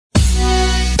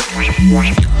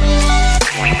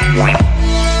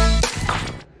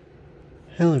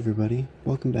Hello everybody,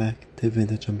 welcome back to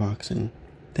Vintage Unboxing.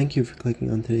 Thank you for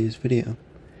clicking on today's video.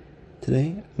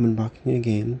 Today I'm unboxing a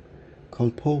game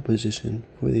called Pole Position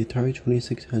for the Atari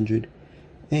 2600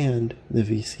 and the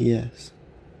VCS.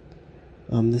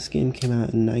 This game came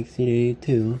out in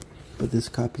 1982, but this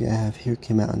copy I have here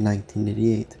came out in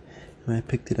 1988, and I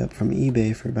picked it up from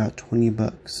eBay for about 20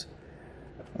 bucks.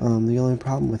 The only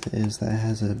problem with it is that it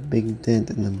has a big dent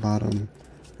in the bottom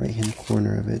right hand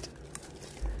corner of it.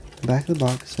 The back of the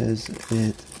box says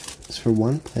it's for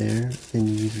one player and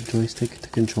you use a joystick to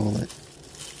control it.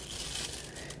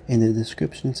 And the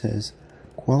description says,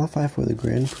 qualify for the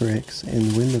Grand Prix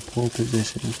and win the pole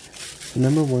position, the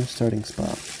 #1 starting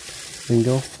spot. Then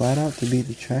go flat out to beat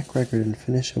the track record and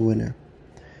finish a winner.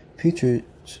 Features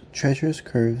treacherous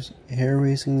curves,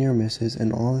 hair-raising near misses,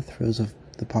 and all the thrills of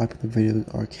the popular video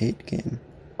arcade game.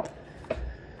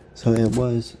 So it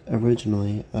was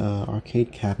originally an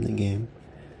arcade cabinet game,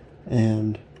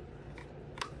 and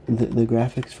the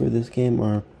graphics for this game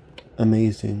are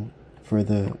amazing for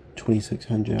the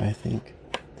 2600, I think.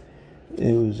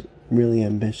 It was really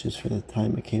ambitious for the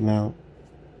time it came out.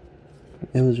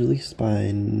 It was released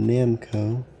by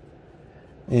Namco,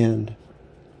 and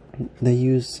they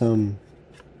used some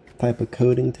type of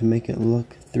coding to make it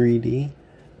look 3D,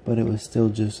 but it was still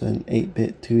just an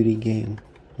 8-bit 2D game,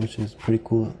 which is pretty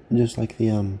cool, just like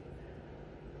the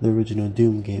original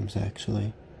Doom games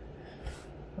actually.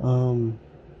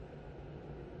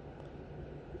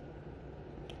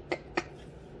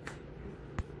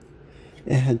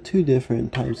 It had two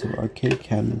different types of arcade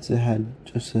cabinets. It had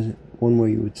just one where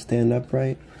you would stand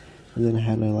upright, and then it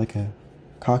had like a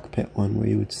cockpit one where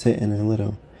you would sit in a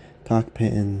little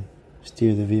cockpit and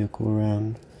steer the vehicle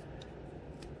around.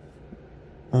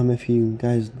 If you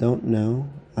guys don't know,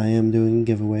 I am doing a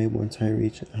giveaway once I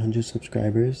reach 100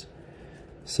 subscribers.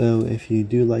 So if you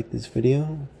do like this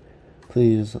video,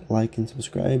 please like and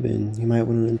subscribe, and you might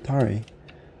win an Atari.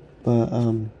 But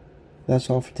that's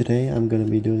all for today. I'm going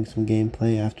to be doing some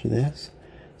gameplay after this,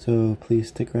 so please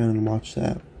stick around and watch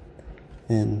that.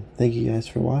 And thank you guys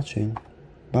for watching.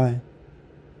 Bye.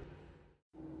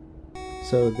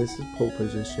 So this is pole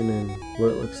position, and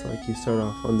what it looks like. You start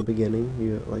off on the beginning,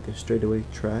 you have like a straightaway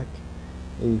track,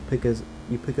 and you pick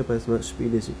up as much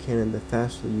speed as you can, and the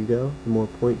faster you go, the more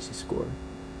points you score.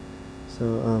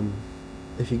 So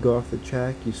if you go off the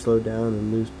track, you slow down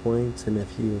and lose points, and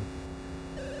if you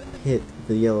hit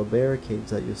the yellow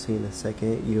barricades that you'll see in a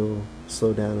second, you'll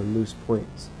slow down and lose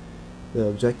points. The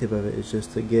objective of it is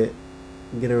just to get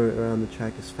around the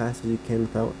track as fast as you can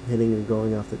without hitting or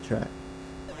going off the track,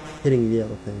 hitting the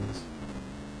yellow things.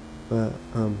 But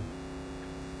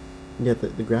yeah,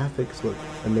 the graphics look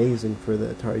amazing for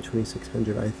the Atari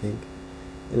 2600, I think,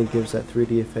 and it gives that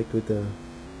 3D effect with the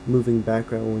moving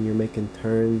background when you're making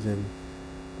turns, and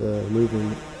the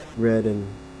moving red and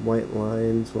white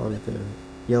lines along with the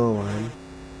yellow line.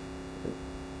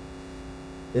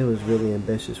 It was really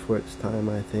ambitious for its time,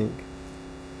 I think.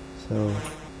 So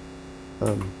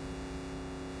but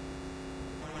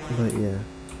yeah,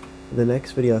 the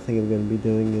next video I think I'm going to be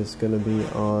doing is going to be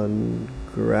on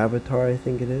Gravatar, I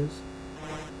think it is.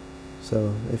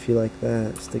 So if you like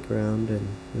that, stick around and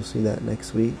you'll see that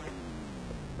next week.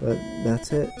 But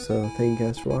that's it, so thank you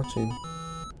guys for watching.